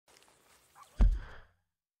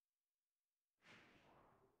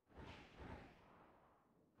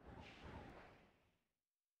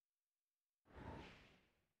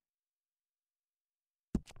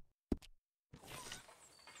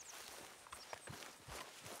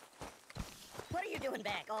doing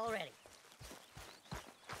back already?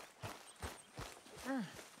 I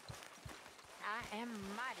am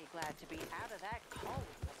mighty glad to be out of that cold.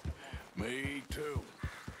 Me too.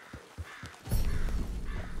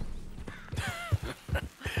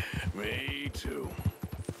 Me too.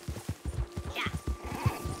 Yeah.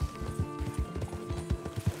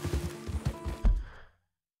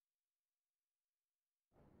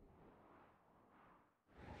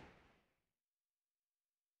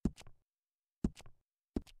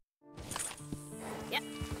 Yep.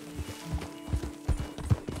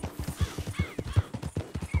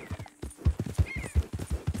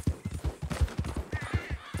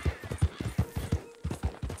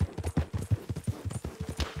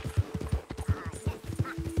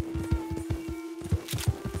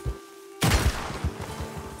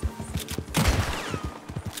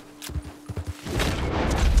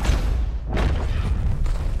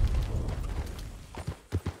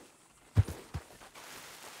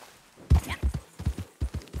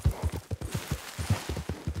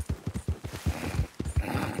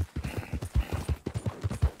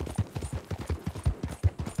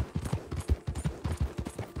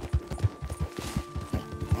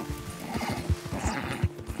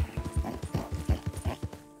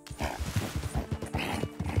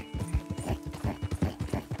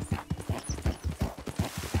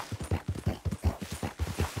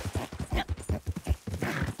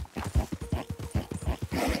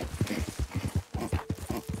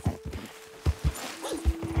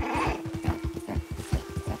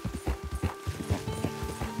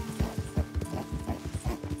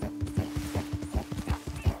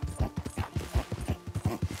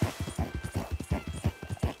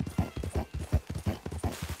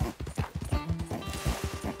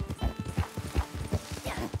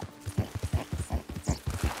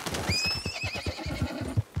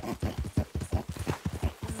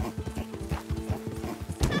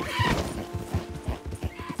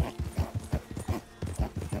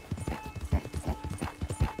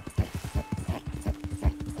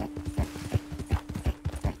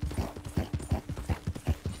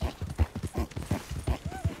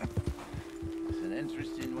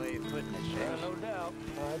 No doubt.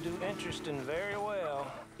 I do interesting very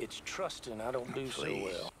well. It's trusting I don't do so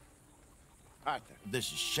well. Arthur,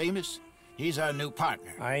 this is Seamus. He's our new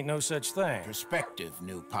partner. I ain't no such thing. Prospective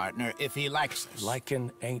new partner, if he likes us.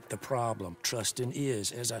 Liking ain't the problem. Trusting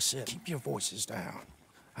is, as I said. Keep your voices down.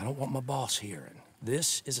 I don't want my boss hearing.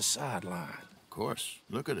 This is a sideline. Of course.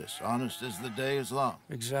 Look at us. Honest as the day is long.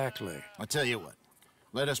 Exactly. I'll tell you what.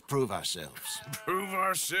 Let us prove ourselves. Prove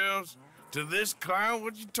ourselves? To this clown?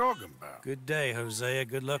 What you talking about? Good day, Hosea.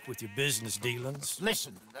 Good luck with your business dealings.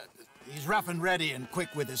 Listen, he's rough and ready and quick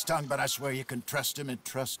with his tongue, but I swear you can trust him and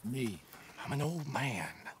trust me. I'm an old man.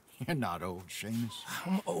 You're not old, Seamus.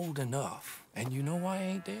 I'm old enough. And you know I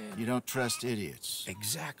ain't dead? You don't trust idiots.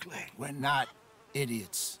 Exactly. We're not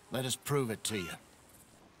idiots. Let us prove it to you.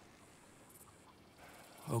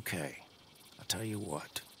 Okay. I'll tell you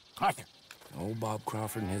what. Arthur. Old Bob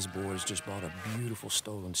Crawford and his boys just bought a beautiful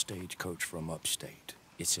stolen stagecoach from upstate.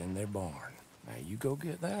 It's in their barn. Now you go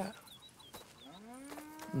get that,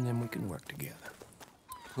 and then we can work together.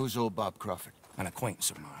 Who's old Bob Crawford? An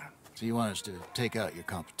acquaintance of mine. So you want us to take out your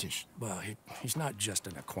competition? Well, he's not just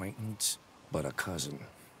an acquaintance, but a cousin.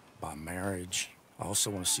 By marriage. I also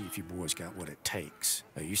want to see if you boys got what it takes.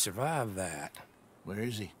 Now, you survive that. Where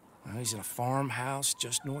is he? Well, he's in a farmhouse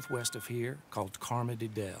just northwest of here called Carmody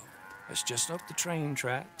Dell. It's just up the train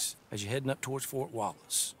tracks as you're heading up towards Fort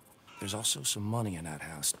Wallace. There's also some money in that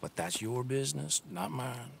house, but that's your business, not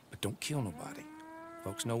mine. But don't kill nobody.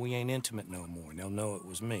 Folks know we ain't intimate no more, and they'll know it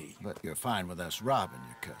was me. But you're fine with us robbing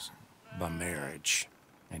your cousin. By marriage.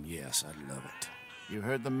 And yes, I'd love it. You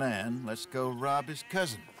heard the man. Let's go rob his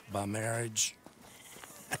cousin. By marriage.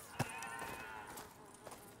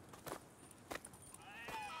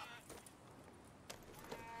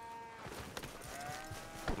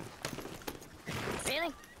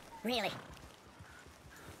 Really? Really?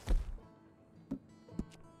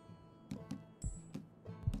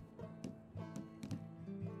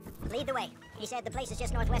 Lead the way. He said the place is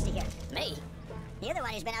just northwest of here. Me? You're the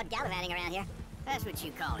one who's been out gallivanting around here. That's what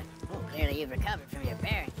you call it. Well, clearly you've recovered from your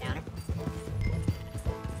bear encounter.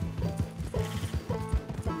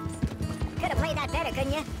 Could have played that better,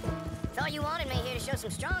 couldn't you? Thought you wanted me here to show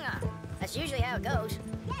some strong arm. That's usually how it goes.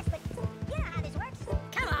 Yes, but you know how this works.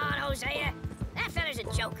 Come on, Hosea. That fella's a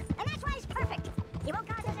joke. And that's why he's perfect. He won't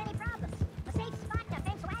cause us any problems. A safe spot to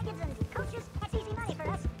fence wagons and coaches, that's easy money for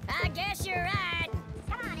us. I guess you're right.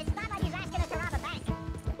 Come on, it's not like he's asking us to rob a bank.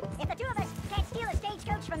 If the two of us can't steal a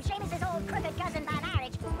stagecoach from Seamus's old crooked cousin by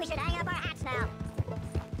marriage, we should hang up our hats now.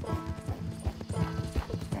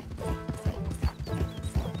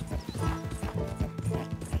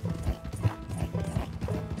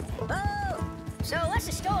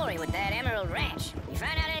 What's the story with that Emerald Ranch? You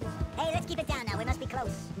find out it? Hey, let's keep it down now. We must be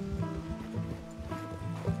close.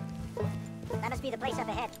 That must be the place up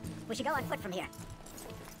ahead. We should go on foot from here.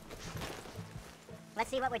 Let's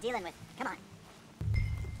see what we're dealing with. Come on.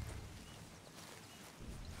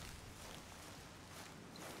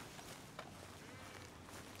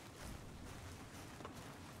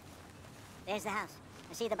 There's the house.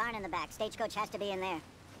 I see the barn in the back. Stagecoach has to be in there.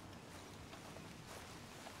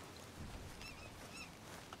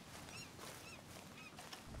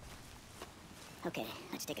 Okay,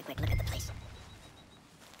 let's take a quick look at the place.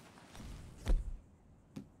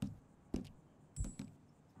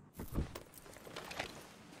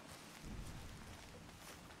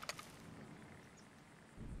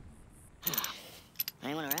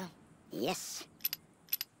 Anyone around? Yes.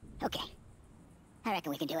 Okay. I reckon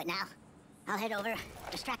we can do it now. I'll head over,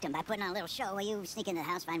 distract him by putting on a little show while you sneak into the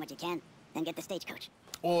house, find what you can, then get the stagecoach.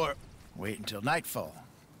 Or wait until nightfall.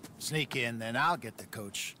 Sneak in, then I'll get the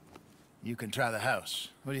coach. You can try the house.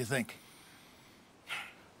 What do you think?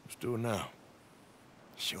 Let's do it now.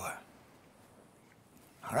 Sure.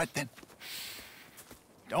 All right, then.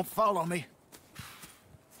 Don't follow me.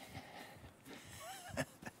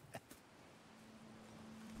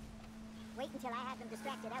 Wait until I have them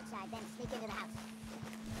distracted outside, then sneak into the house.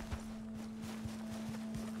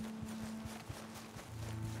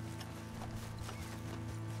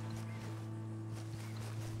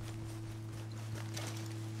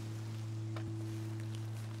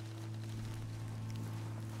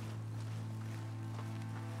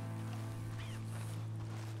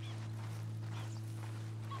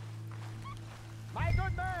 My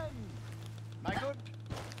good man! My good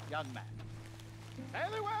young man.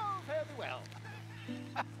 Fairly well, fairly well.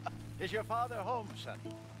 Is your father home, son?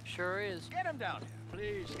 Sure is. Get him down here,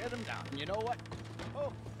 please. Get him down. You know what?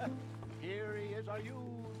 Oh, here he is. Are you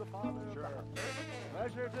the father of the house?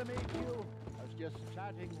 Pleasure to meet you. I was just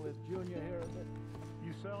chatting with Junior here a bit.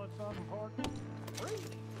 You selling something important? Really?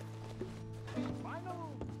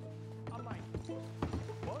 Final alignment.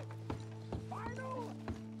 What? Final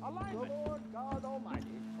alignment. The Lord God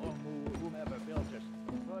Almighty, or whomever built us,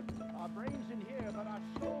 put our brains in here, but our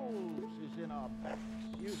souls is in our backs.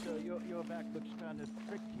 You, sir, your back looks kind of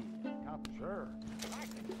tricky. Sure. I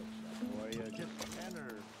can fix that for you. Just 10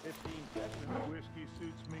 or 15 sessions. Whiskey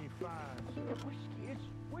suits me fine, sir.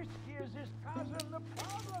 Whiskey is this causing the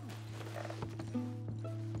problem.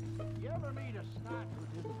 You ever meet a Scot who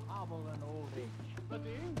didn't hobble in old age? But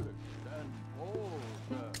the English and old,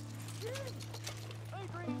 gin. They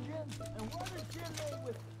drink gin. And what is gin made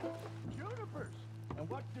with? Junipers. And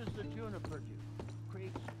what does the juniper do?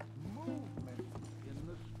 Creates movement in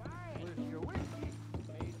the spine. Whereas your whiskey,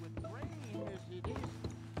 made with grain as it is,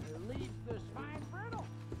 leaves the spine brittle.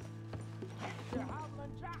 Takes your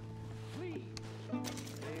hobbling jock. Please,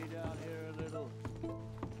 stay down here a little.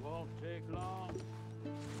 Won't take long.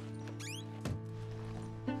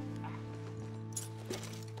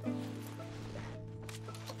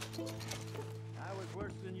 I was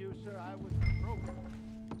worse than you, sir. I was broken.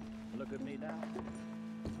 Look at me now.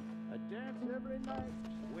 I dance every night.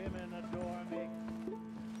 Women adore me.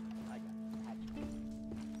 I got attached.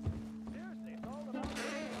 Seriously, it's all about the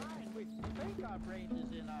mind. We think our brains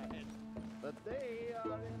is in our heads, but they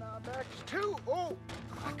are in our backs too. Oh,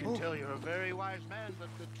 I can tell you're a very wise man, but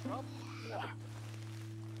the trouble.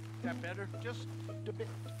 That better? Just a bit.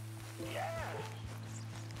 Yeah.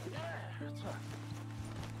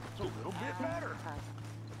 It's a little bit better.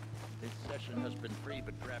 This session has been free,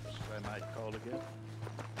 but perhaps I might call again.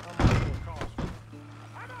 How much will it cost?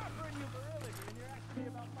 I'm offering you for early, and you're asking me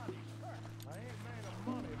about money. Sure. I ain't made of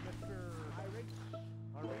money, Mr. My rates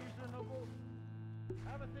are reasonable.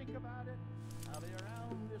 Have a think about it. I'll be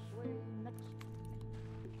around this way next.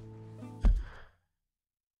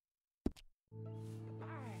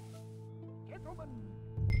 Goodbye, gentlemen.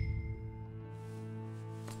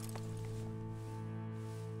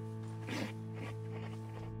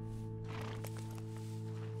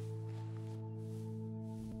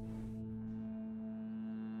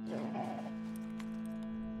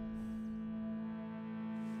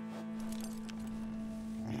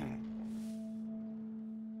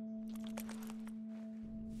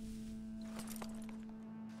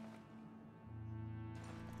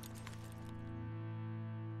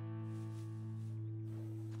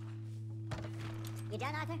 You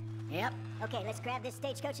done, Arthur? Yep. Okay, let's grab this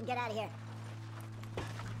stagecoach and get out of here.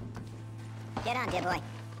 Get on, dear boy.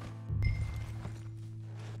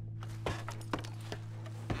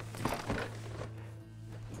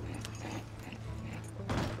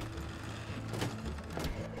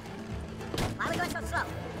 Why are we going so slow?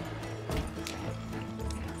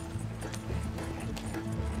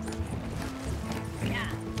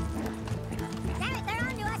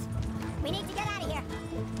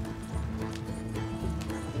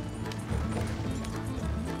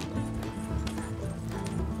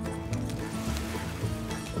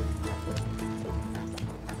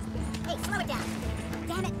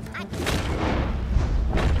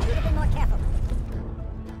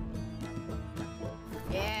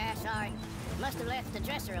 left the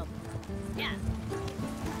dresser open. Yeah.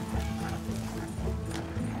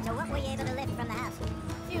 So what were you able to lift from the house?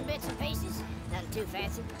 A few bits and pieces. Nothing too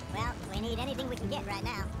fancy. Well, we need anything we can get right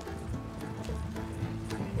now.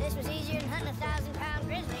 This was easier than hunting a 1,000-pound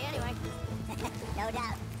grizzly, anyway. No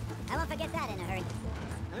doubt. I won't forget that in a hurry.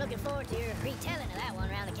 I'm looking forward to your retelling of that one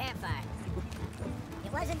around the campfire.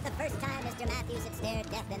 It wasn't the first time Mr. Matthews had stared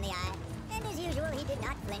death in the eye, and as usual, he did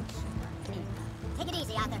not flinch. Take it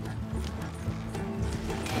easy, Arthur.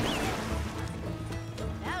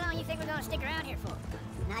 How long you think we're gonna stick around here for?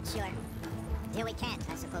 Not sure. Till we can't,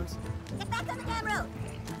 I suppose. Get back on the damn road!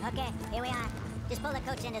 Okay, here we are. Just pull the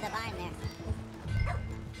coach into the barn there.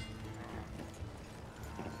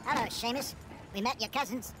 Hello, Seamus. We met your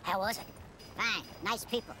cousins. How was it? Fine. Nice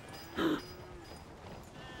people.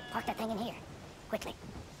 Park that thing in here. Quickly.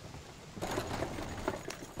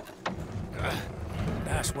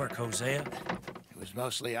 Nice work, Hosea. It was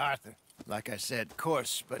mostly Arthur. Like I said,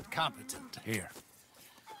 coarse but competent. Here.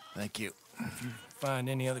 Thank you. If you find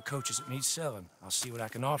any other coaches that need selling, I'll see what I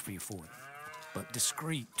can offer you for them. But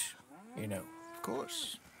discreet, you know. Of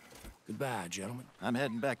course. Goodbye, gentlemen. I'm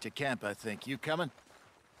heading back to camp, I think. You coming?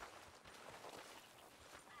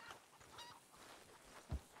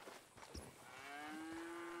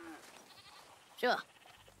 Sure.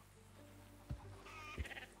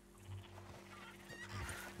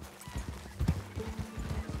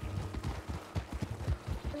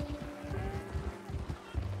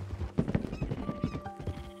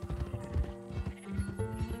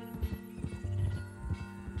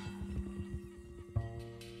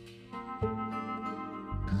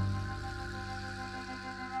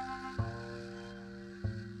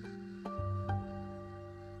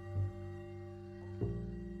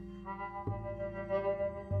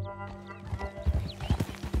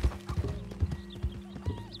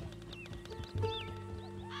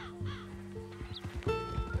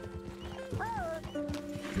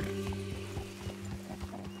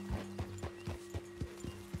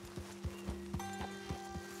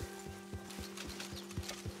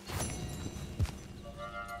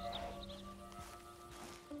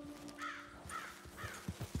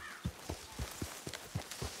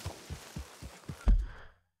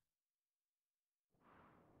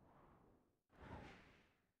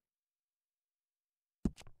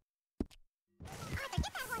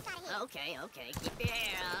 Okay, okay. Keep your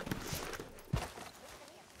hair on.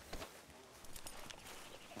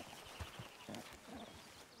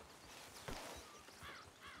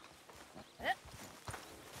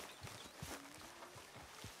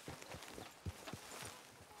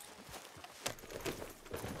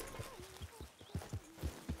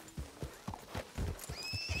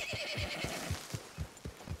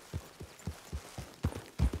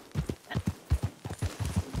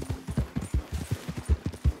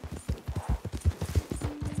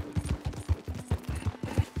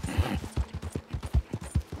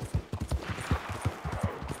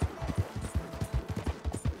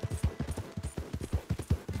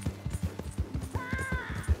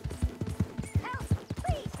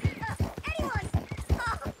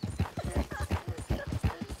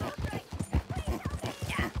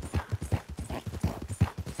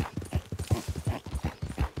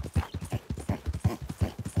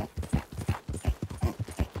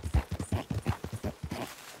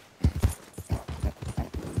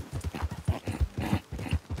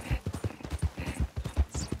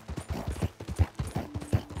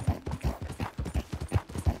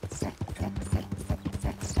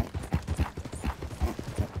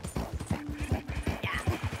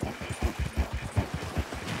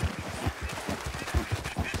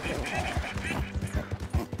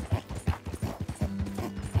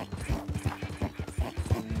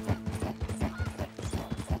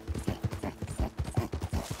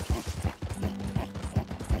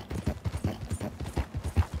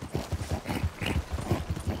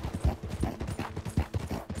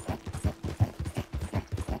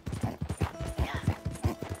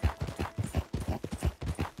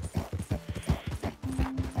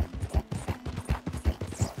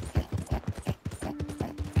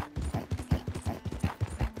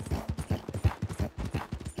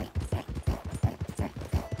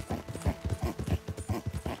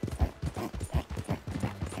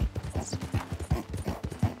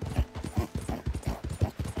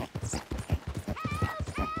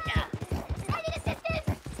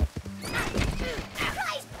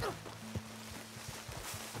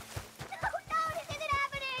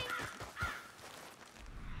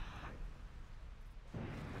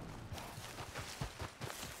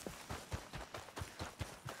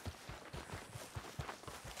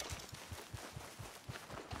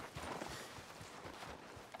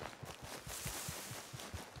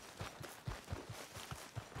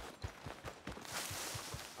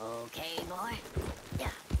 Okay, boy. Yeah.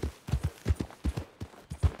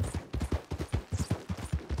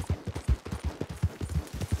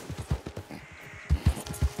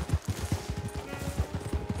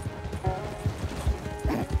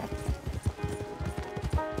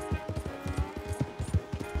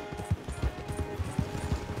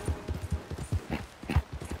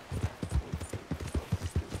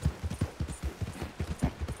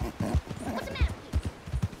 What's the matter with you?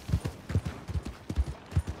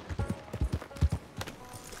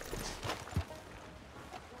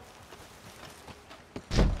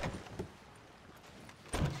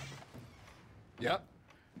 Yep.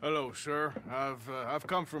 Hello, sir. I've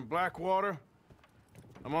come from Blackwater.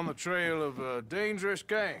 I'm on the trail of a dangerous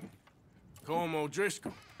gang. Colm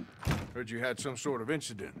O'Driscoll. Heard you had some sort of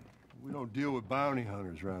incident. We don't deal with bounty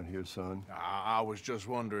hunters around here, son. I was just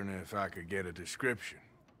wondering if I could get a description.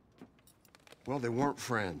 Well, they weren't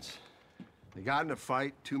friends. They got in a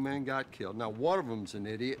fight, 2 men got killed. Now, one of them's an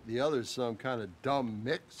idiot, the other's some kind of dumb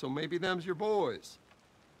mix, so maybe them's your boys.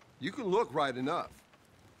 You can look right enough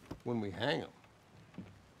when we hang them.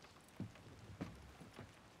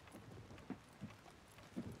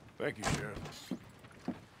 Thank you, Sheriff.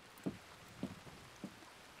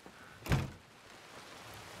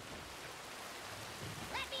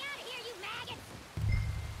 Let me out of here, you maggots!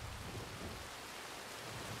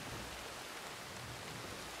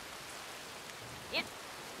 Yep.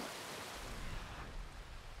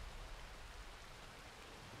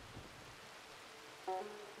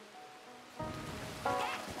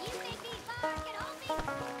 You make these bars get hold me?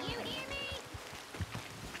 You hear me?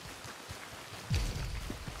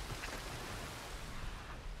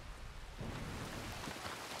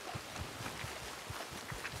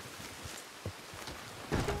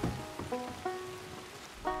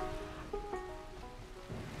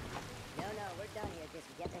 No, we're done here. Just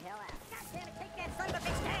get the hell out. God damn it, take that son of a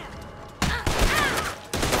bitch down!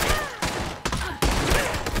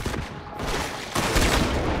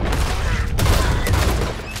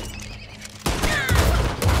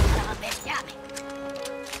 Son of a bitch got me.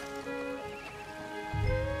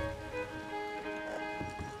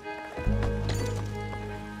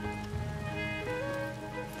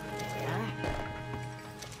 There we are.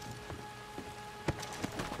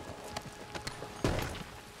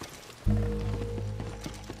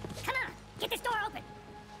 Come on, get this door open.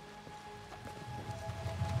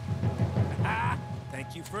 Ah,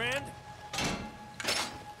 thank you, friend.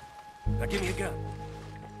 Now give me a gun.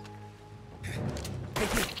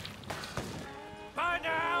 Thank you. Bye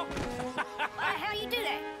now. Why the hell you do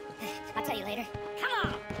that? I'll tell you later. Come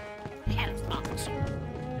on. Heavens, Roberts.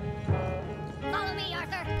 Follow me,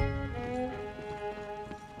 Arthur.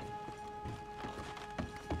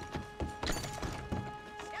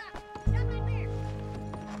 Stop. Stop right there.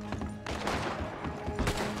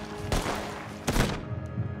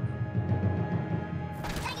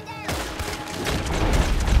 Taken down.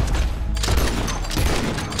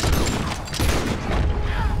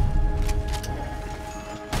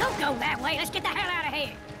 Don't go that way. Let's get the hell out of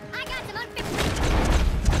here. I got some unfit.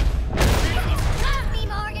 Trust me,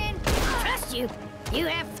 Morgan. Trust you. You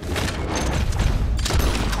have.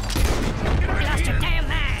 You lost your damn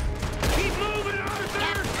mind. Keep moving, Arthur!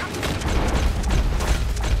 Yep.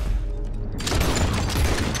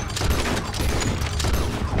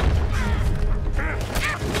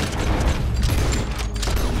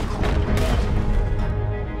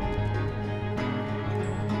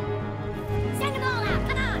 Send them all out.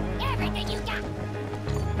 Come on. Everything you got.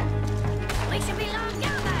 We should be long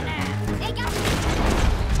gone by now. They got me.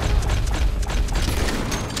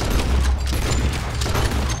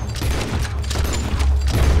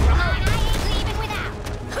 Come on, I ain't leaving without.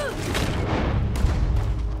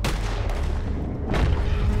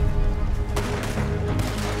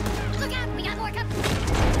 Look out, we got more coming.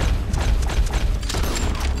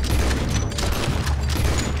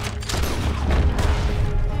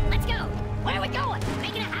 Let's go. Where are we going?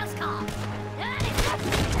 Making a house call. Let's go.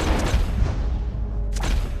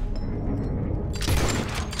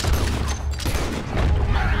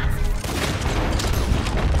 Morons.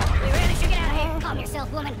 We really should get out of here. Calm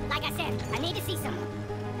yourself, woman. Like I said, I need to see someone.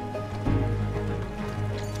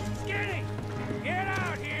 Skinny, get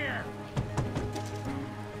out here.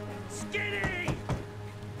 Skinny.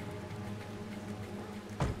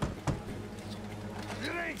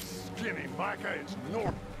 It ain't skinny, Micah. It's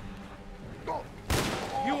north. Oh.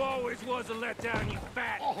 You always was a letdown, you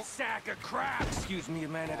fat sack of crap. Excuse me a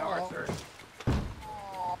minute, Arthur.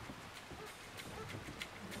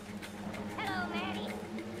 Hello, Maddie.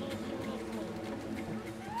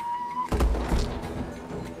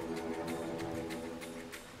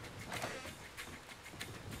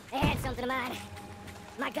 something of mine.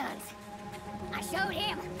 My guns. I showed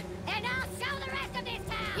him, and I'll show the rest of this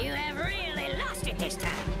town! You have really lost it this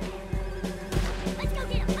time. Let's go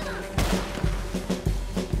get him, come on!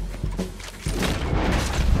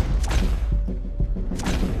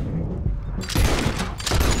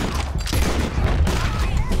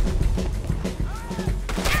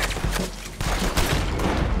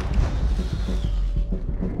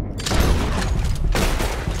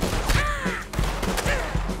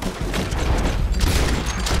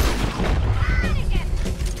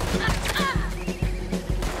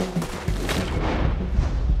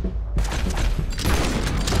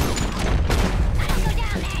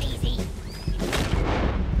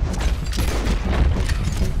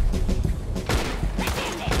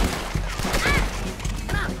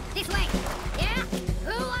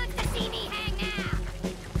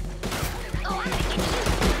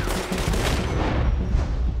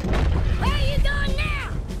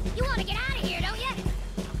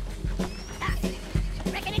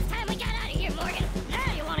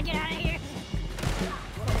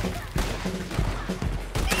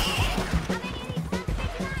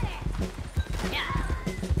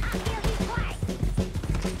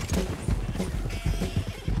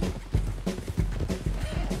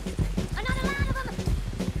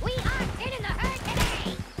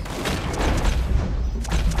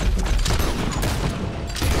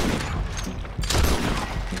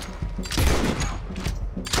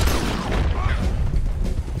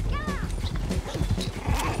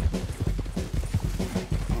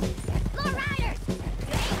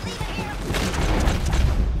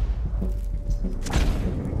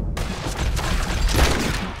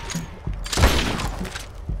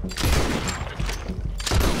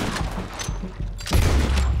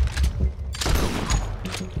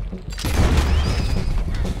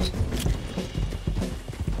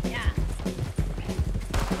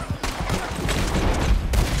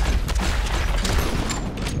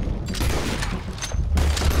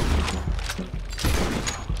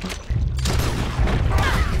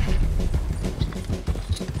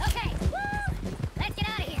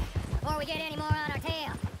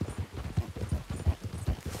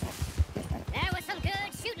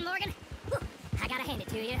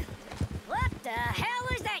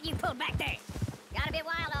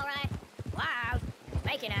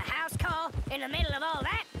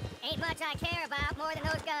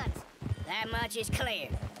 Is clear.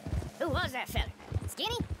 Who was that fella?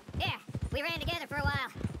 Skinny? Yeah, we ran together for a while.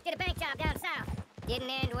 Did a bank job down south. Didn't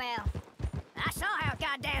end well. I saw how it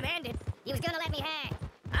goddamn ended. He was gonna let me hang.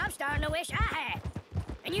 I'm starting to wish I had.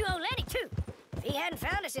 And you owe Lenny, too. If he hadn't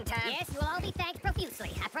found us in time... Yes, you will all be thanked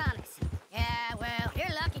profusely, I promise. Yeah, well,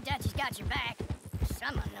 you're lucky Dutchie's got your back. For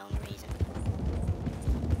some unknown reason.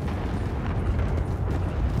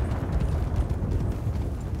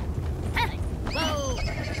 Whoa!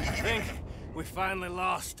 I think we finally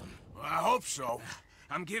lost him. Well, I hope so.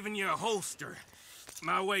 I'm giving you a holster.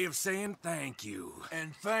 My way of saying thank you.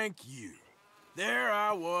 And thank you. There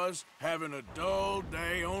I was, having a dull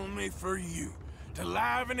day only for you. To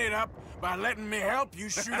liven it up by letting me help you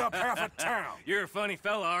shoot up half a town. You're a funny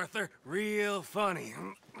fella, Arthur. Real funny.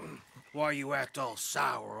 Why you act all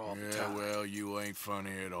sour all the time? Yeah, well, you ain't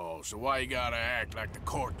funny at all. So why you gotta act like the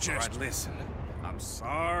court All jester? right, listen. I'm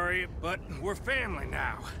sorry, but we're family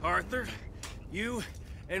now. Arthur, you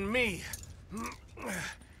and me.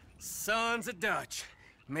 Sons of Dutch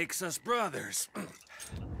makes us brothers.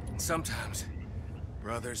 Sometimes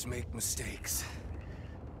brothers make mistakes.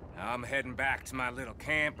 Now I'm heading back to my little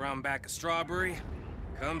camp around back of Strawberry.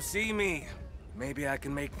 Come see me. Maybe I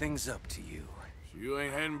can make things up to you. So you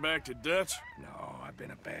ain't heading back to Dutch? No, I've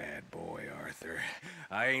been a bad boy, Arthur.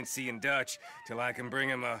 I ain't seeing Dutch till I can bring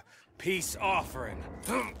him a peace offering.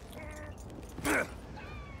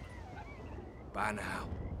 Bye now.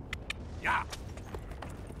 Yeah.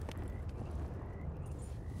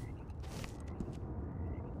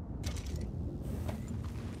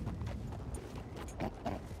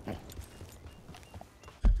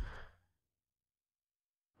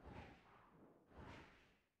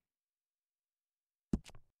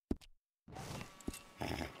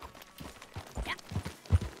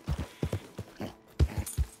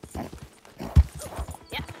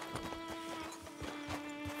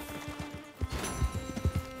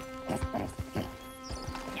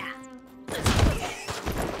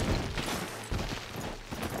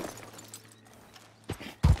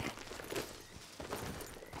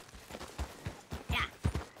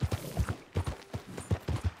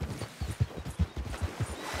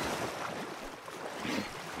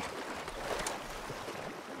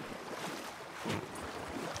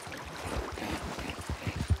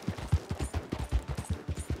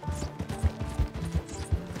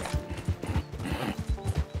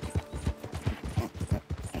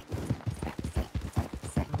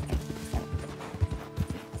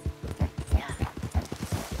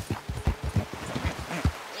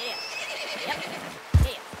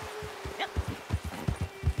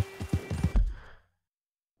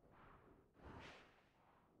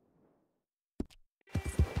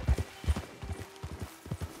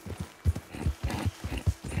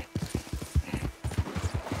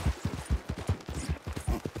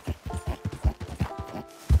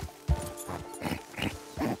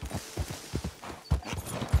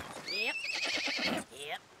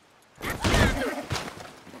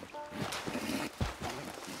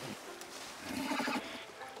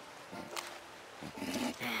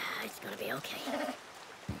 Okay.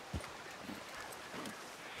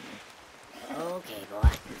 Okay, boy.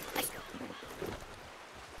 Let's go.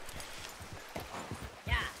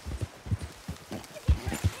 Yeah.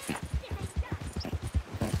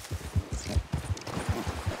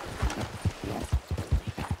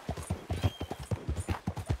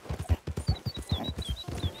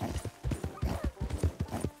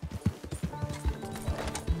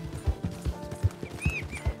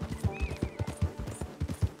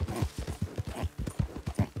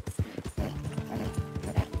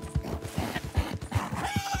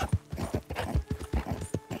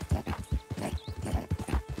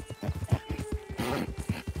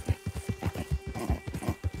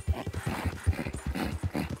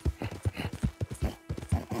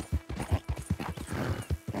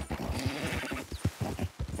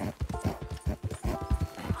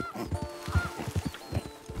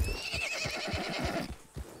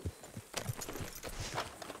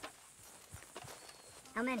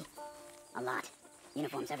 How many? A lot.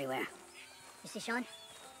 Uniforms everywhere. You see Sean?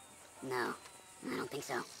 No, I don't think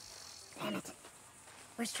so. Damn it.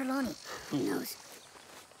 Where's Trelawney? Who knows?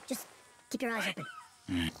 Just keep your eyes open.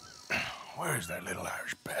 Where is that little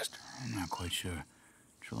Irish pest? I'm not quite sure.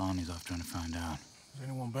 Trelawney's off trying to find out. Has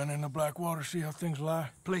anyone been in the Blackwater, see how things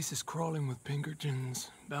lie? Place is crawling with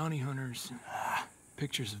Pinkertons, bounty hunters,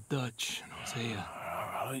 pictures of Dutch and Hosea.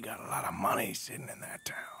 Well, we got a lot of money sitting in that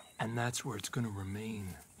town. And that's where it's gonna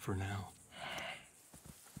remain for now.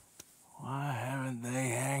 Why haven't they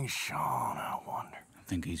hanged Sean, I wonder? I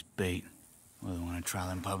think he's bait. Well, they want to trial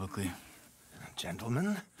him publicly.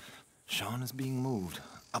 Gentlemen, Sean is being moved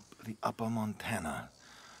up the upper Montana,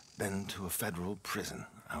 then to a federal prison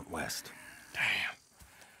out west. Damn.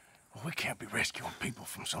 Well, we can't be rescuing people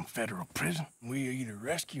from some federal prison. We either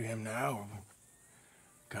rescue him now or we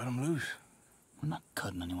cut him loose. We're not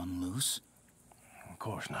cutting anyone loose. Of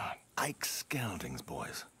course not. Ike Skelding's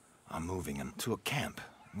boys are moving him to a camp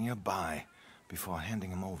nearby before handing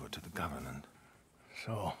him over to the government.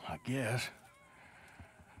 So, I guess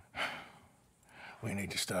we need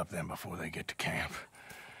to stop them before they get to camp.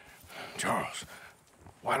 Charles,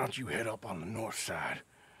 why don't you head up on the north side,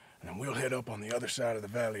 and then we'll head up on the other side of the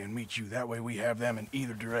valley and meet you. That way we have them in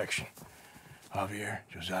either direction. Javier,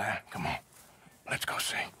 Josiah, come on. Let's go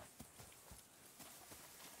see.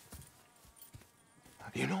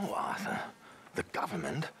 You know, Arthur, the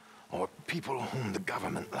government, or people whom the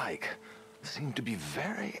government like, seem to be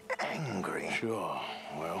very angry. Sure.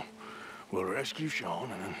 Well, we'll rescue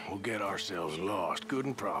Sean, and then we'll get ourselves lost, good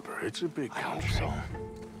and proper. It's a big I hope country. so.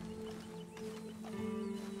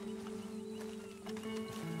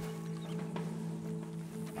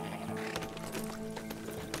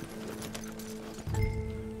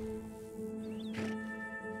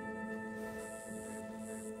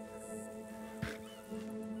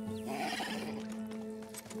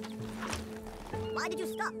 Why did you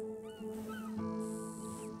stop?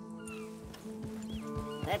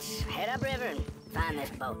 Let's head upriver and find this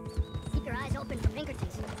boat. Keep your eyes open for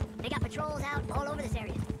Pinkertons. They got patrols out all over this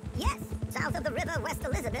area. Yes, south of the river, West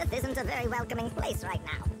Elizabeth isn't a very welcoming place right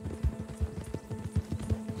now.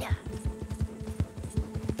 Yeah.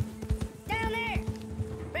 Down there!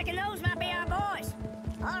 Reckon those might be our boys.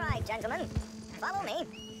 All right, gentlemen, follow me.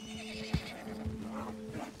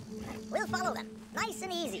 We'll follow them, nice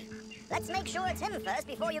and easy. Let's make sure it's him first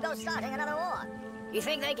before you go starting another war. You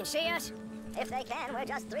think they can see us? If they can, we're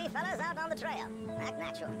just three fellas out on the trail. Act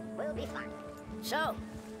natural. We'll be fine. So,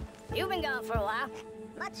 you've been gone for a while.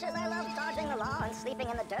 Much as I love dodging the law and sleeping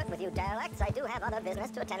in the dirt with you derelicts, I do have other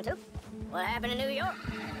business to attend to. What happened in New York?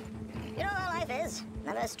 You know how life is.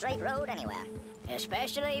 Never a straight road anywhere.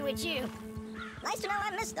 Especially with you. Nice to know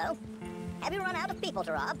I'm missed, though. Have you run out of people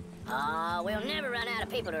to rob? Oh, we'll never run out of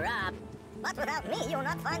people to rob. But without me, you'll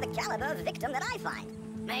not find the caliber of victim that I find.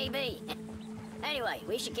 Maybe. Anyway,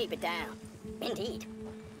 we should keep it down. Indeed.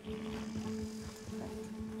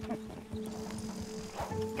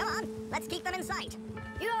 Come on, let's keep them in sight.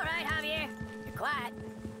 You all right, Javier? You're quiet.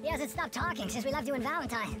 He hasn't stopped talking since we left you in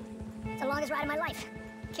Valentine. It's the longest ride of my life.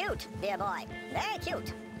 Cute, dear boy. Very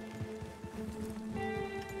cute.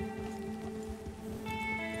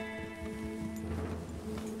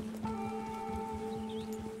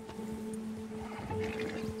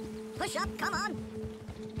 Push up, come on.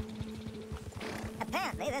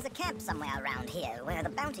 Apparently, there's a camp somewhere around here where the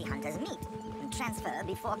bounty hunters meet and transfer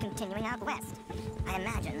before continuing out west. I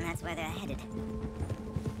imagine that's where they're headed.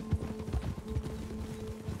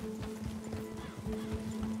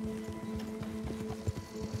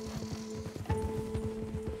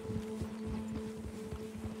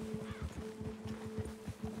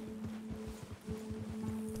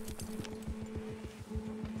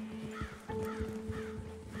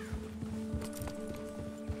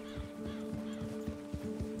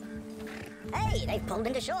 Hey, they've pulled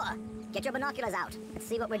into shore. Get your binoculars out. Let's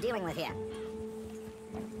see what we're dealing with here.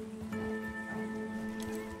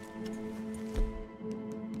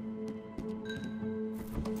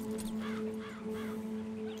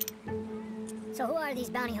 So who are these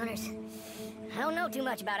bounty hunters? I don't know too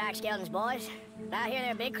much about Ike Skeldon's boys. But out here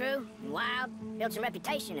they're a big crew, wild, built some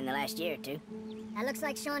reputation in the last year or two. That looks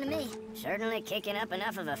like Sean to me. Certainly kicking up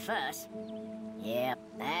enough of a fuss. Yep,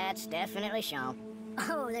 that's definitely Sean.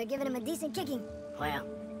 Oh, they're giving him a decent kicking. Well,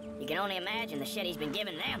 you can only imagine the shit he's been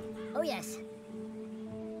giving them. Oh, yes.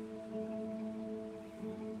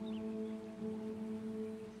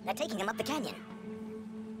 They're taking him up the canyon.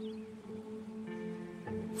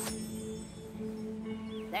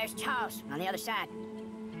 There's Charles on the other side.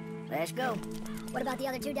 Let's go. What about the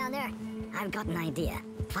other two down there? I've got an idea.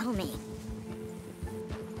 Follow me.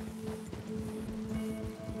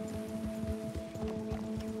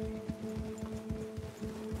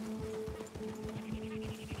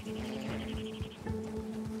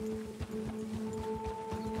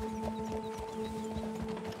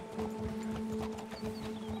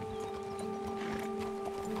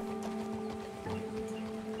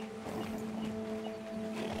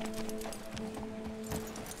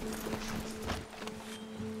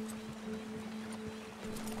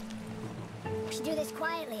 We should do this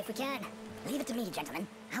quietly if we can. Leave it to me, gentlemen.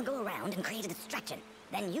 I'll go around and create a distraction.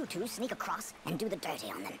 Then you two sneak across and do the dirty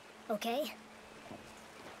on them. Okay.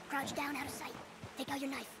 Crouch down out of sight. Take out your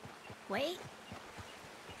knife. Wait.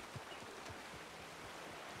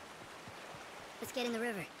 Let's get in the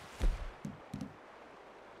river.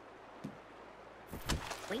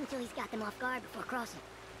 Wait until he's got them off guard before crossing.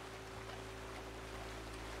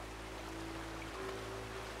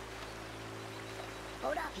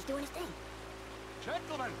 Hold up, he's doing his thing.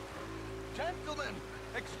 Gentlemen! Gentlemen!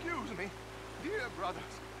 Excuse me. Dear brothers,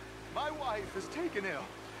 my wife is taken ill.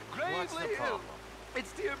 Gravely ill.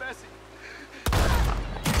 It's dear Bessie.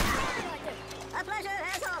 A pleasure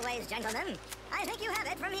as always, gentlemen. I think you have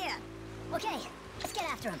it from here. Okay, let's get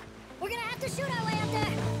after him. We're gonna have to shoot our way up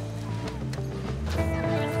there.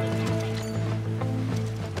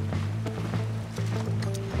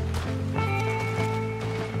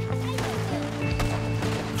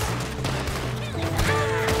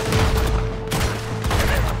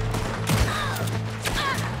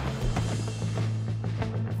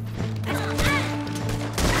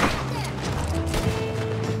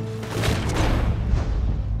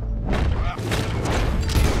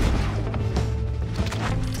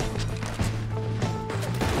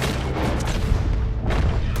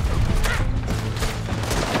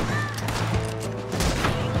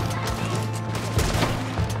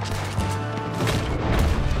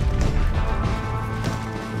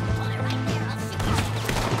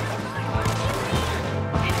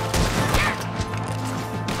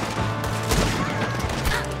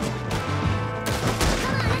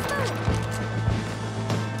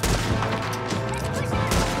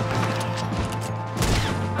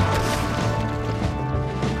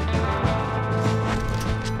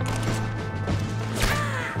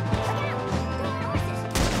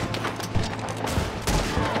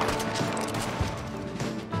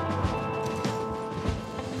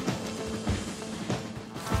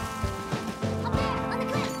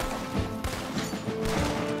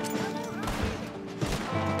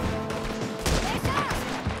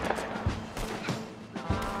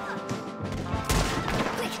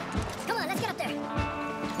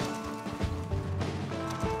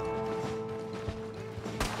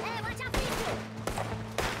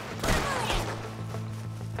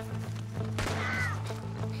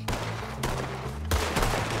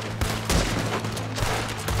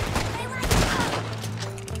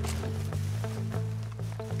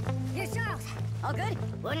 All good?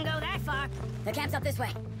 Wouldn't go that far. The camp's up this way.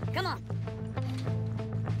 Come on.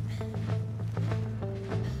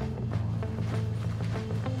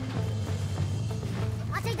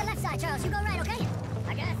 I'll take the left side, Charles. You go right, okay?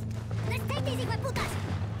 I guess. Let's take these hijueputas.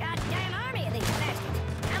 Goddamn army of these bastards.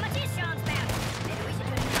 How much is Sean's bounty? Maybe we should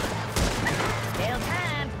do it. Still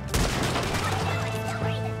time. What are you doing? He's still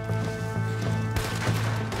breathing.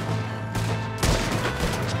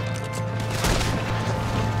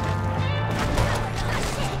 Oh,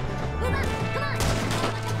 shit. Move up. Come on.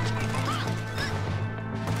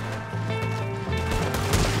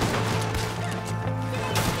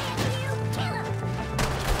 Kill him.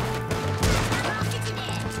 I'll get you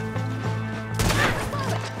there.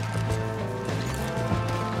 Forward.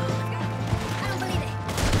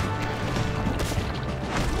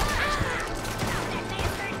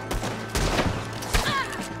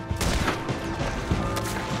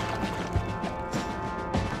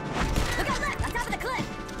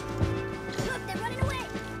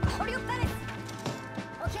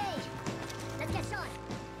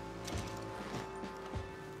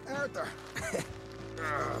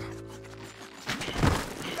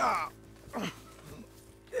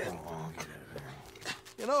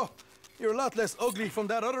 You know, you're a lot less ugly from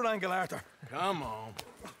that other angle, Arthur. Come on.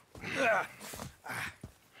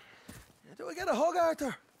 Do I get a hug,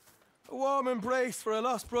 Arthur? A warm embrace for a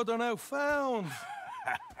lost brother now found.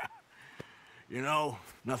 You know,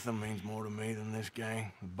 nothing means more to me than this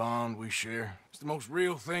gang, the bond we share. It's the most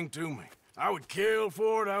real thing to me. I would kill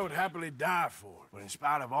for it, I would happily die for it. But in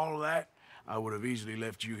spite of all of that, I would have easily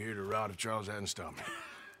left you here to rot if Charles hadn't stopped me.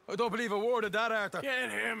 I don't believe a word of that, Arthur. Get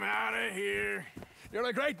him out of here. You're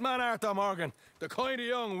a great man, Arthur Morgan. The kind of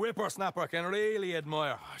young whippersnapper can really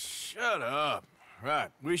admire. Oh, shut up. Right,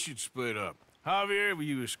 we should split up. Javier, will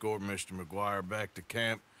you escort Mr. McGuire back to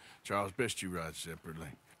camp? Charles, best you ride separately.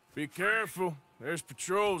 Be careful. There's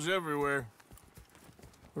patrols everywhere.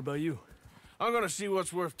 What about you? I'm gonna see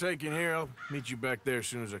what's worth taking here. I'll meet you back there as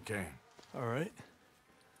soon as I can. All right.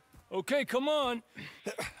 Okay, come on.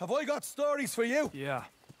 Have I got stories for you? Yeah,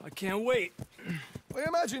 I can't wait. I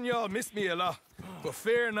imagine y'all missed me a lot, but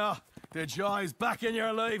fear not. The joy's back in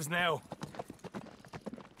your lives now.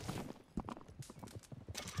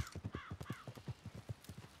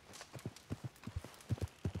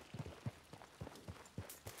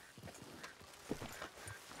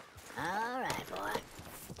 All right, boy.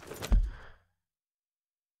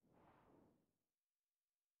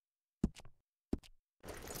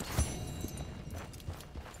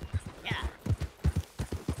 Yeah.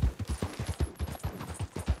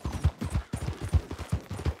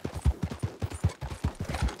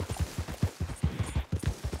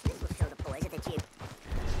 This will show the boys that they're cheap.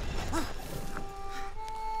 Oh.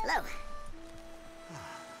 Hello.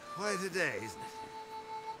 Quite a day, isn't it?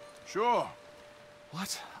 Sure.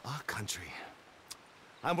 What a country.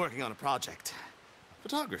 I'm working on a project.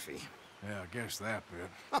 Photography. Yeah, I guess that bit.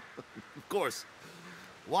 Of course.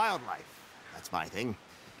 Wildlife. That's my thing.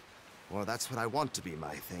 Or that's what I want to be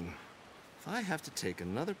my thing. If I have to take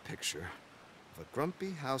another picture of a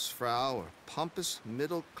grumpy housefrau or pompous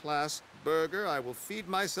middle-class burgher, I will feed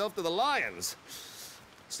myself to the lions.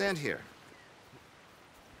 Stand here.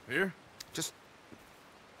 Here? Just...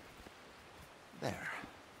 there.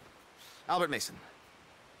 Albert Mason.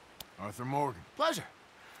 Arthur Morgan. Pleasure.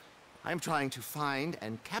 I'm trying to find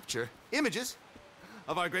and capture images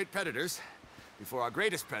of our great predators before our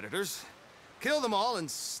greatest predators kill them all and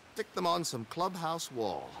stick them on some clubhouse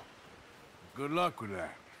wall. Good luck with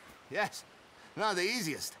that. Yes, not the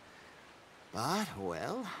easiest. But,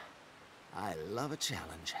 well, I love a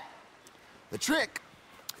challenge. The trick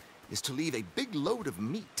is to leave a big load of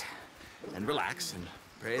meat and relax and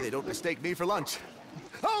pray they don't mistake me for lunch.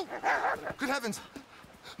 Oh! Good heavens!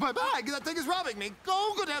 My bag! That thing is robbing me!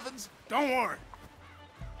 Oh, good heavens! Don't worry.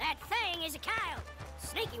 That thing is a coyote.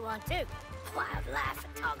 Sneaky one, too. Wildlife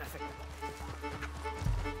photographer.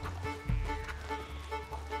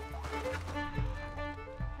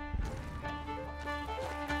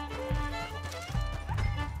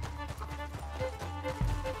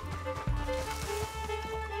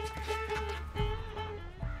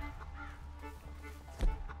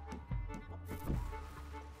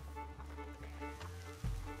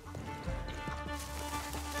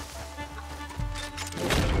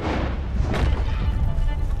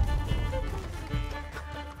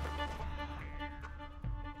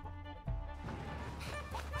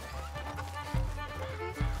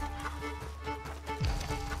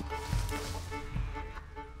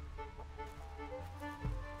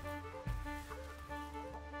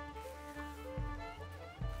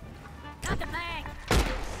 Got the bag.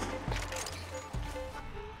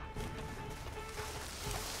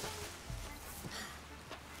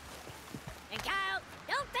 And Kyle,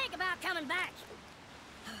 don't think about coming back.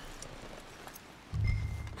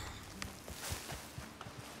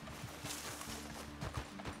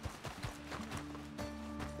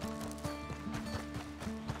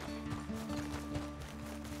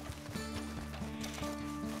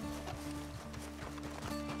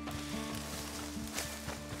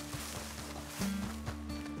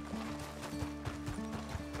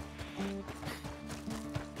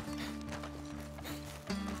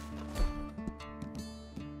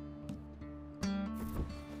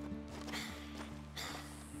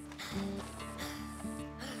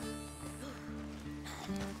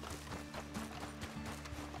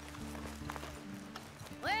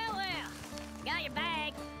 Got your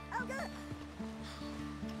bag. Oh, good.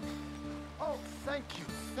 Oh, thank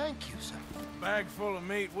you, sir. Bag full of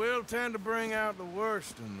meat will tend to bring out the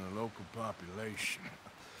worst in the local population.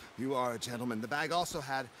 You are a gentleman. The bag also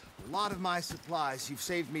had a lot of my supplies. You've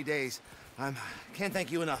saved me days. Can't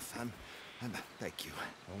thank you enough. Thank you.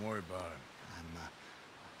 Don't worry about it.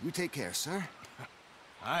 You take care, sir.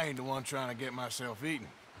 I ain't the one trying to get myself eaten.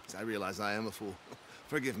 I realize I am a fool.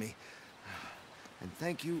 Forgive me. And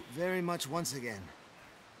thank you very much once again.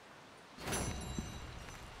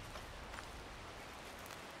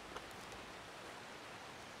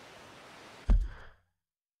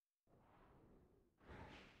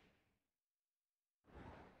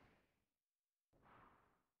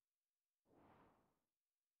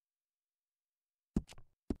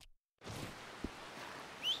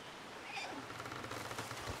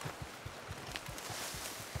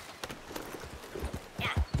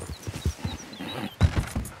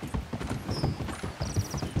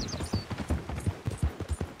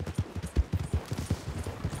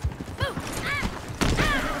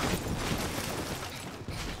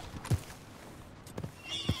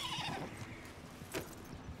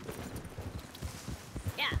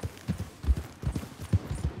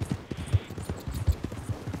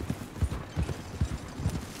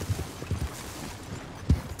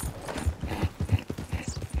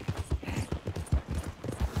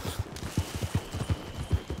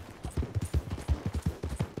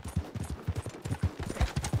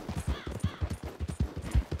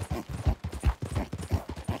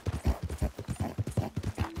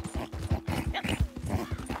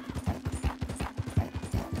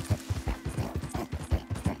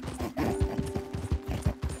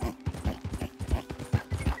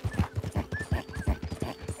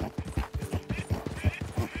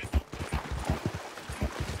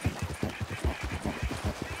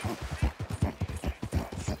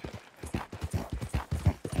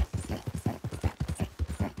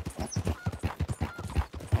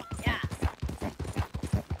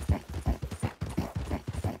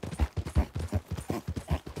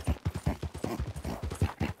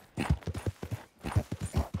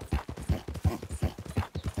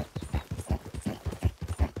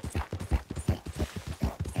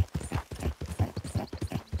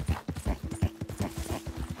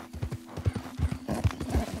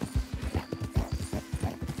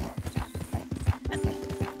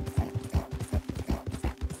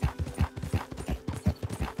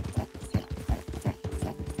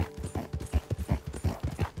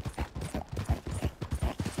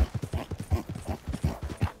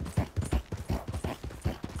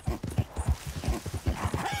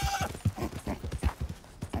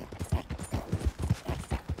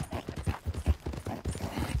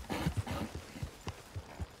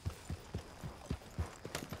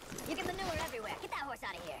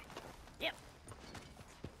 Out of here. Yep.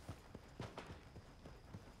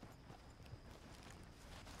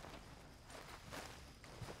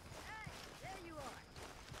 Hey, there you are.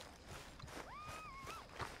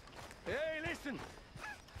 Hey, listen.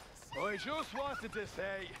 I just wanted to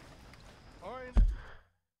say,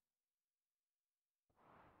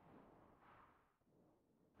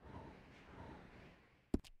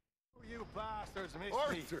 you bastards missed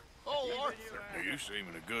me. Arthur! Oh, Arthur! You seem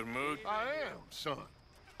in a good mood. I am, son.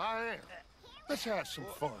 I am. Let's have some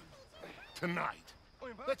fun. Tonight.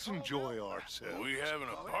 Let's enjoy ourselves. We having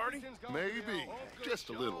a party? Maybe. Just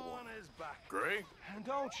a little one. Great. And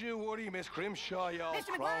don't you worry, Miss Grimshaw, you old Mr.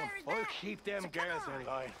 crone. McGuire's I'll back. keep them So girls come on. in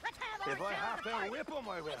line. Let's have If I have to whip them,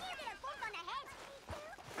 I will.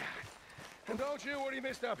 And don't you worry,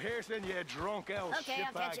 Mr. Pearson, you drunk old Okay,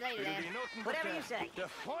 I'll catch you later, It'll then. be nothing Whatever but you say. the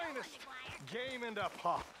finest game in the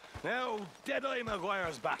pot. Now, Deadeye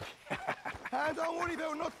McGuire's back. And don't worry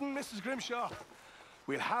about nothing, Mrs. Grimshaw.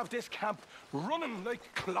 We'll have this camp running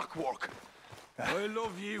like clockwork. I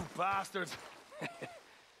love you bastards.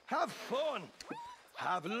 Have fun.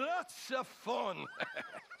 Have lots of fun.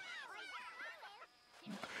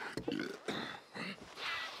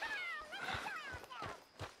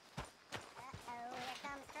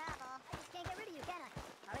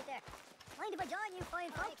 Mind if I join you fine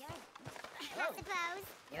folks? I suppose.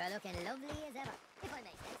 You're looking lovely as ever, if I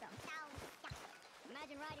may say so.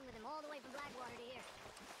 Imagine riding with him all the way from Blackwater to here.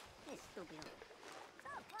 This stupid old. So,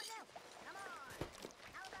 what now? Come on.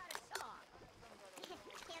 How about a song?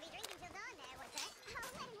 He'll be drinking till dawn there, what's that? Oh,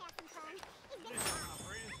 let him have some fun. He's been fun.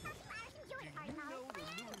 Enjoy the party, Molly.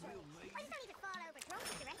 I just don't need to fall over drunk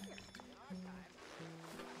with the rest of them.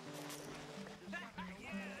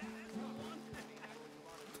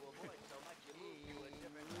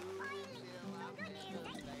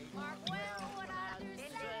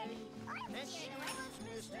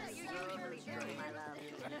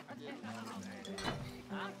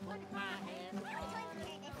 I'll put my hand.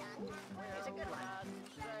 It's a good one.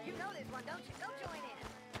 You know this one, don't you? Go join in.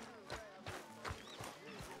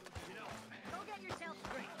 Go get yourself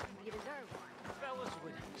straight. You deserve one. Fellas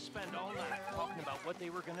would spend all night talking about what they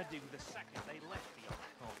were gonna do the second they left the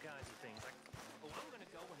yard. All kinds of things like, oh, I'm gonna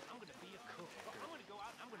go and I'm gonna be a cook. I'm gonna go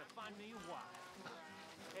out and I'm gonna find me a wife.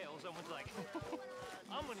 Hell, until someone's like,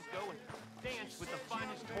 I'm gonna go and dance with the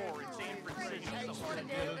finest whore in San Francisco.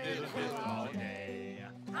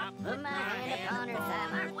 I put my hand upon her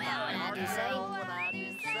thigh. Well, what I do say?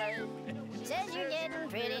 Says you're getting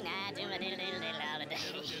pretty nice. Do a diddle diddle diddle all the day.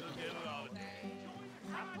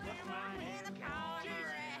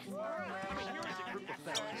 Here is a group of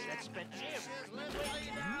fellas that spent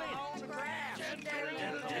every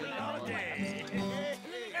minute all day.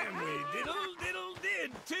 And we diddle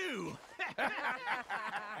did too. That's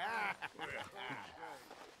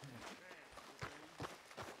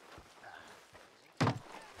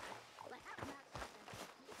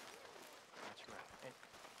right.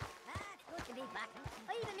 Good to be back.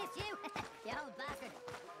 I even miss you, you old bastard.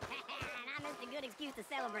 And I missed a good excuse to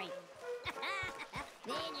celebrate.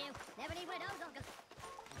 Me and you never need widows, Uncle.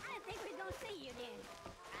 I didn't think we was gonna see you again.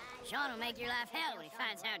 Sean will make your life hell when he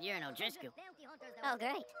finds out you're an O'Driscoll. Oh,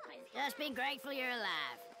 great. Just be grateful you're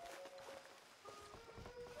alive.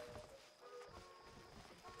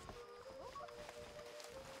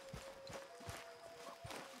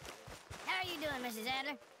 How are you doing, Mrs.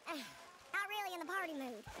 Adler? Not really in the party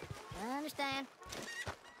mood. I understand.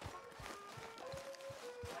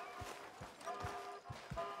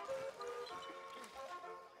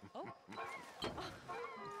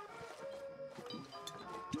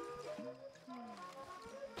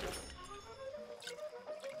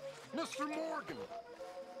 Mr. Morgan!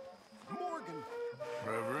 Morgan!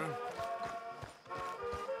 Reverend?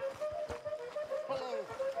 Hello!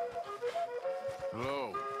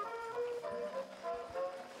 Hello.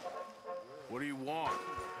 What do you want?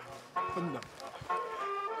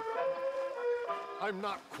 I'm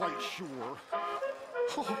not quite sure.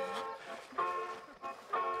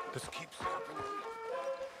 This keeps happening.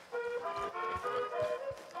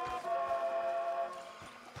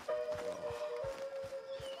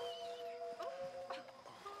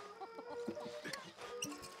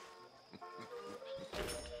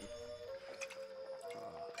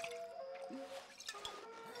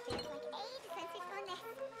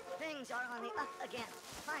 Things are on the up again.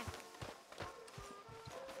 Fine.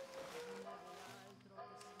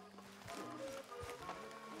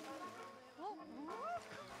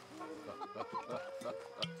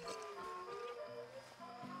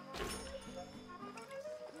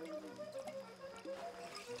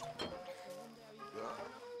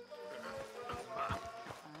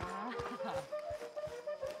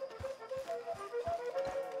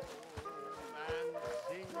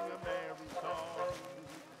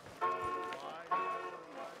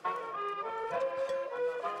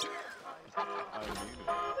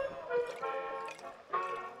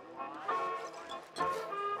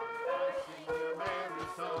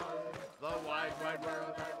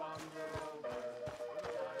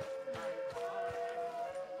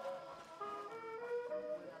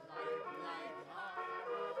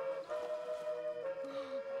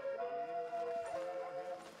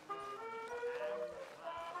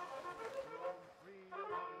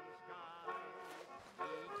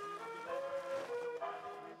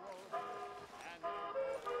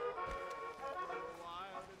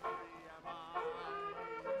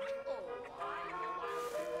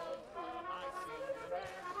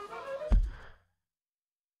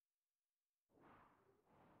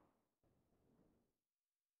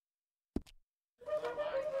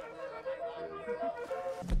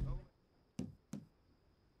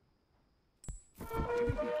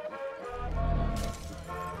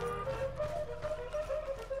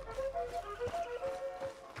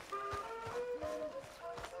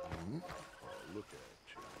 Look at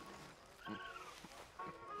you.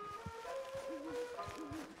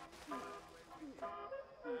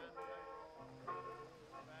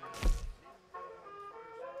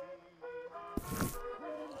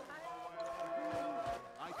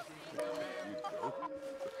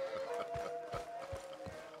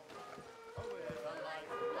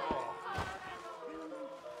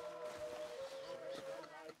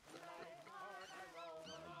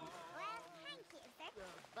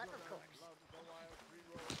 But of course.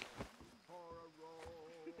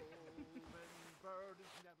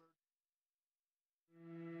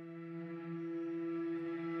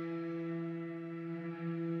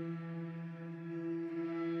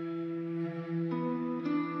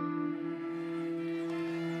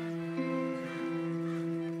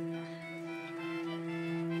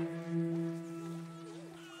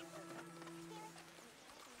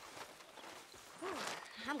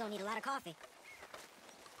 I'm gonna need a lot of coffee.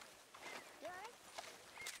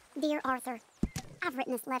 Dear Arthur, I've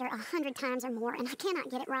written this letter 100 times or more, and I cannot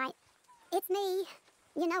get it right. It's me.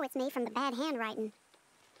 You know it's me from the bad handwriting.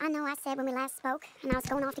 I know I said when we last spoke, and I was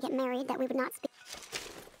going off to get married, that we would not speak.